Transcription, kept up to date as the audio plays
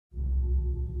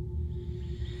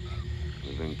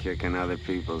Been kicking other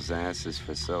people's asses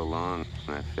for so long,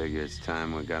 I figure it's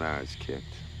time we got ours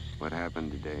kicked. What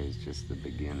happened today is just the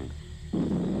beginning. We're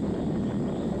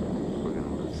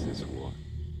gonna lose this war.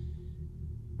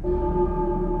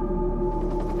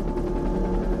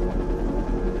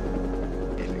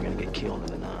 If you're gonna get killed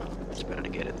in the now, it's better to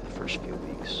get it in the first few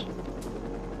weeks.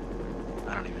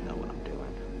 I don't even know what I'm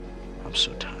doing. I'm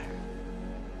so tired.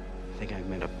 I think I've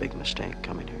made a big mistake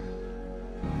coming here.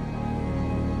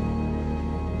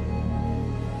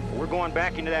 We're going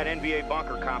back into that NBA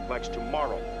bunker complex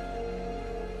tomorrow.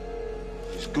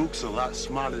 This gook's a lot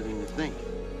smarter than you think.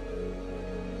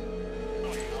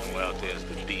 Well, there's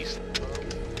the beast.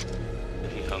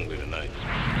 He hungry tonight.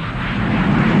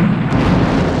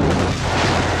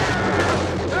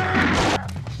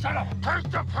 Shut up! Take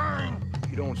the pain!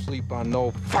 You don't sleep on no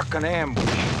fucking ambush.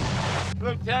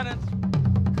 Lieutenant!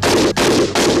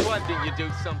 What, did you do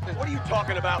something? What are you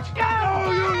talking about?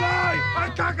 Oh, you lie! I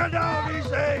took it down,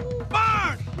 easy!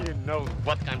 Burn! You didn't know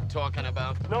what I'm talking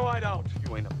about? No, I don't.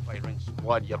 You ain't a firing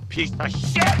squad, you piece of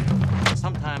shit!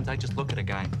 Sometimes I just look at a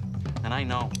guy, and I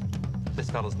know this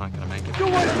fella's not gonna make it. You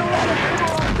waste a lot of people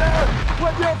out there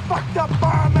with your fucked up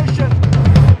bar mission!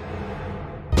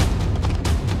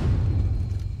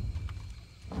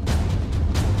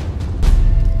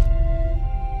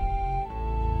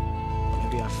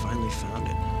 Maybe I finally found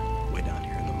it, way down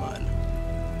here in the mud.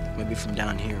 Maybe from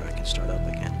down here I can start up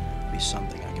again, be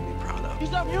something I can be proud of.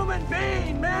 He's a human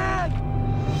being, man!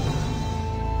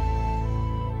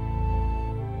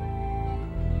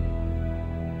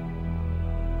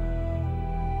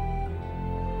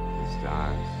 The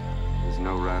stars. There's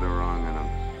no right or wrong in them.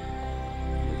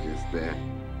 They're just there.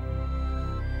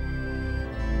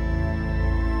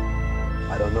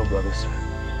 I don't know, brothers,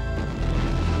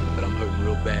 but I'm hurting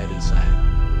real bad inside.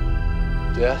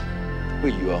 Death?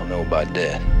 Well, you all know about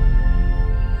death.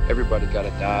 Everybody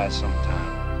gotta die sometime.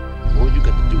 All you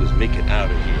got to do is make it out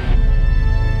of here.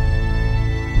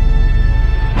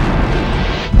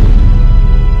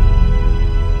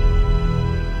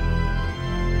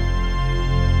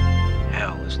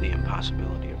 Hell is the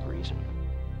impossibility of reason.